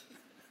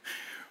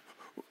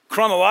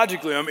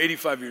 Chronologically, I'm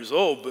 85 years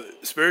old,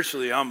 but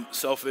spiritually, I'm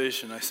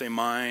selfish, and I say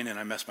mine, and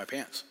I mess my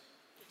pants,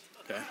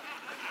 okay?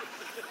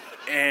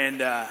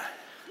 And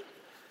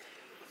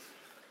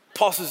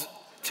Paul says,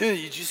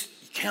 Timothy, you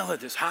can't let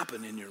this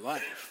happen in your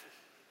life.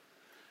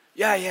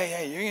 Yeah,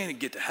 you're going to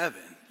get to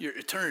heaven. Your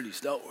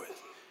eternity's dealt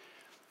with.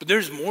 But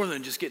there's more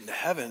than just getting to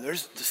heaven.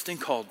 There's this thing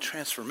called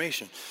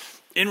transformation.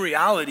 In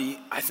reality,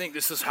 I think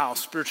this is how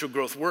spiritual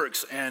growth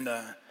works, and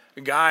a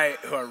guy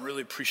who I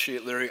really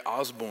appreciate, Larry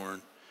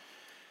Osborne,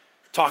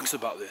 talks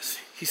about this.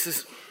 He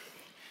says,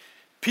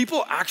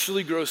 people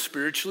actually grow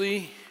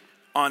spiritually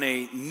on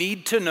a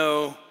need to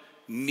know,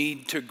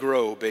 need to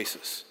grow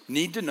basis.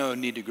 Need to know,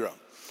 need to grow.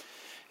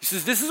 He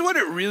says, this is what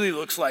it really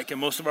looks like in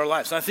most of our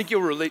lives. And I think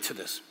you'll relate to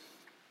this.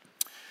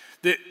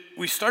 That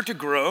we start to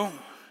grow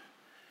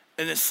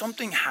and then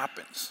something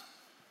happens.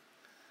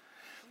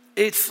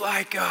 It's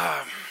like,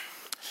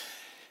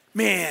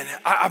 man,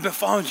 I've been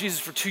following Jesus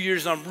for 2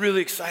 years and I'm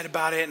really excited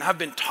about it. And I've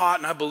been taught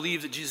and I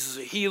believe that Jesus is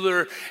a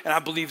healer and I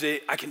believe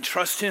that I can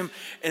trust him.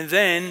 And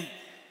then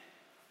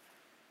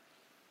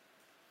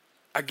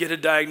I get a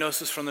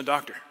diagnosis from the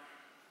doctor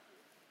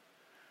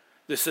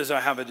that says I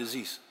have a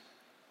disease.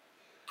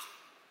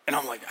 And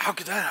I'm like, how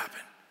could that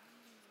happen?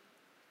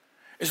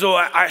 And so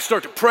I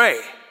start to pray.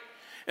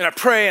 And I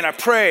pray and I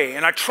pray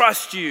and I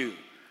trust you.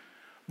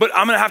 But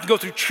I'm going to have to go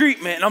through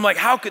treatment. And I'm like,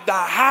 how could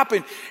that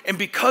happen? And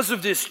because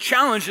of this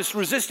challenge, this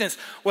resistance,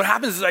 what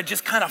happens is I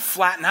just kind of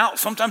flatten out.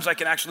 Sometimes I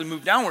can actually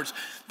move downwards,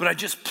 but I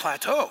just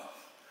plateau.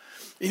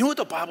 You know what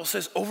the Bible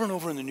says over and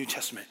over in the New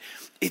Testament?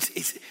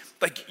 It's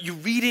like you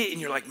read it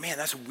and you're like, man,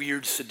 that's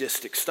weird,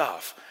 sadistic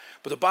stuff.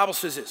 But the Bible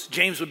says this.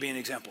 James would be an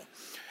example.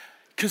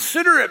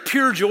 Consider it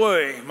pure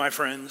joy, my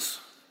friends,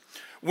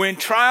 when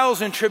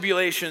trials and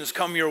tribulations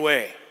come your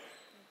way.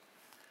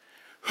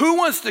 Who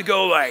wants to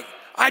go like,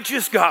 I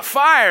just got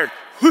fired?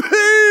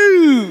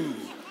 Woohoo!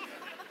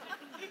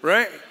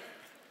 Right?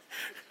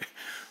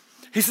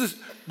 He says,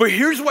 but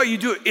here's why you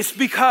do it. It's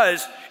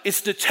because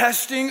it's the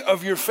testing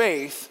of your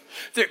faith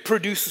that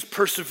produces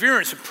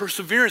perseverance, and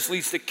perseverance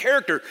leads to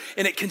character,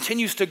 and it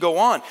continues to go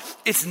on.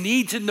 It's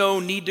need to know,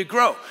 need to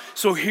grow.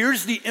 So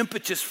here's the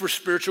impetus for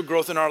spiritual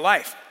growth in our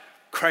life: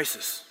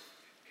 crisis.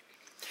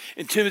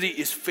 And Timothy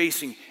is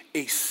facing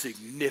a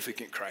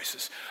significant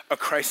crisis, a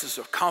crisis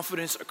of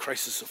confidence, a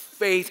crisis of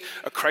faith,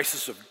 a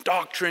crisis of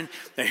doctrine.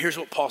 Now here's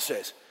what Paul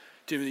says: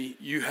 Timothy,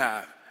 you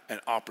have an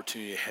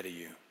opportunity ahead of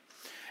you.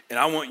 And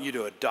I want you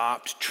to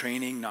adopt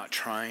training, not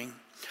trying.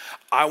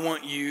 I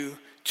want you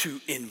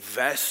to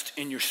invest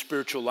in your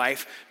spiritual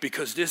life,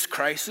 because this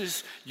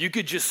crisis, you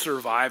could just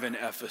survive in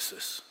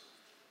Ephesus.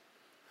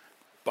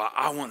 But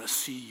I want to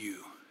see you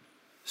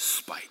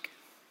spike.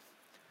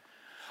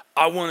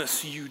 I want to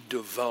see you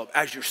develop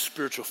as your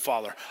spiritual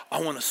father.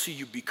 I want to see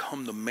you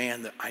become the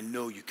man that I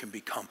know you can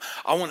become.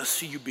 I want to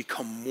see you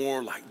become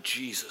more like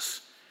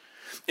Jesus.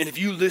 And if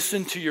you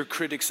listen to your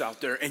critics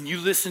out there, and you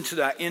listen to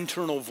that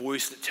internal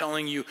voice that's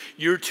telling you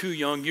you're too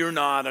young, you're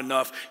not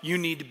enough, you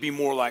need to be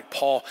more like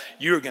Paul,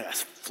 you're going to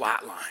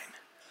flatline.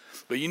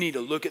 But you need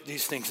to look at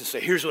these things and say,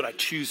 here's what I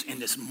choose in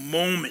this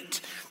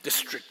moment, this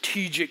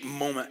strategic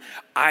moment.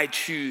 I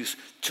choose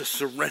to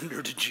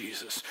surrender to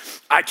Jesus.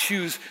 I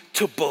choose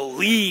to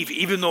believe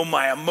even though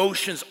my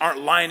emotions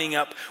aren't lining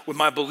up with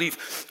my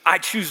belief. I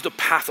choose the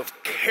path of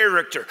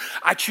character.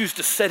 I choose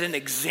to set an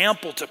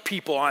example to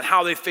people on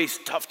how they face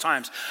tough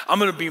times. I'm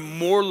going to be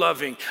more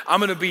loving.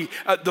 I'm going to be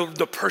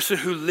the person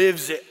who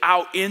lives it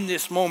out in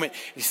this moment.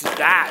 He says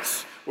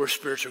that's where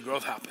spiritual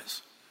growth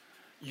happens.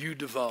 You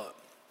develop.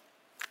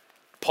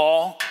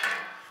 Paul,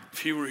 if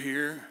he were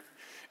here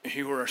and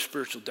he were our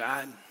spiritual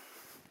dad,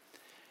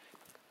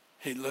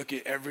 he'd look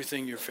at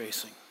everything you're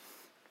facing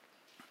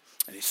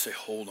and he'd say,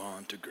 hold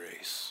on to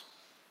grace.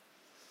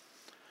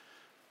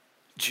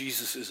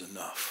 Jesus is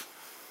enough.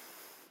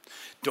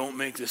 Don't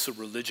make this a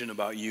religion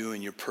about you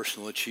and your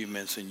personal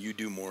achievements and you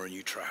do more and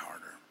you try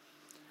harder.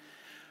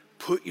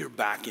 Put your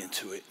back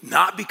into it,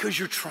 not because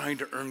you're trying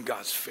to earn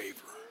God's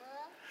favor,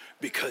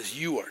 because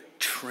you are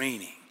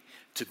training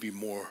to be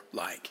more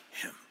like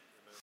him.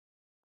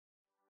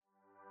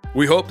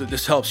 We hope that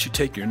this helps you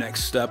take your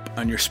next step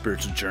on your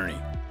spiritual journey.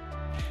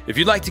 If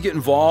you'd like to get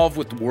involved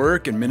with the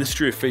work and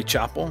ministry of Faith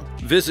Chapel,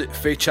 visit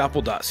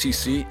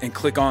faithchapel.cc and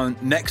click on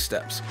Next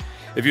Steps.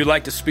 If you'd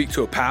like to speak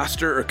to a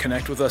pastor or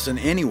connect with us in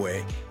any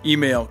way,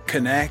 email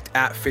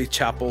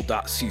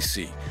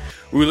connect@faithchapel.cc.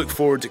 We look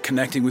forward to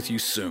connecting with you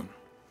soon.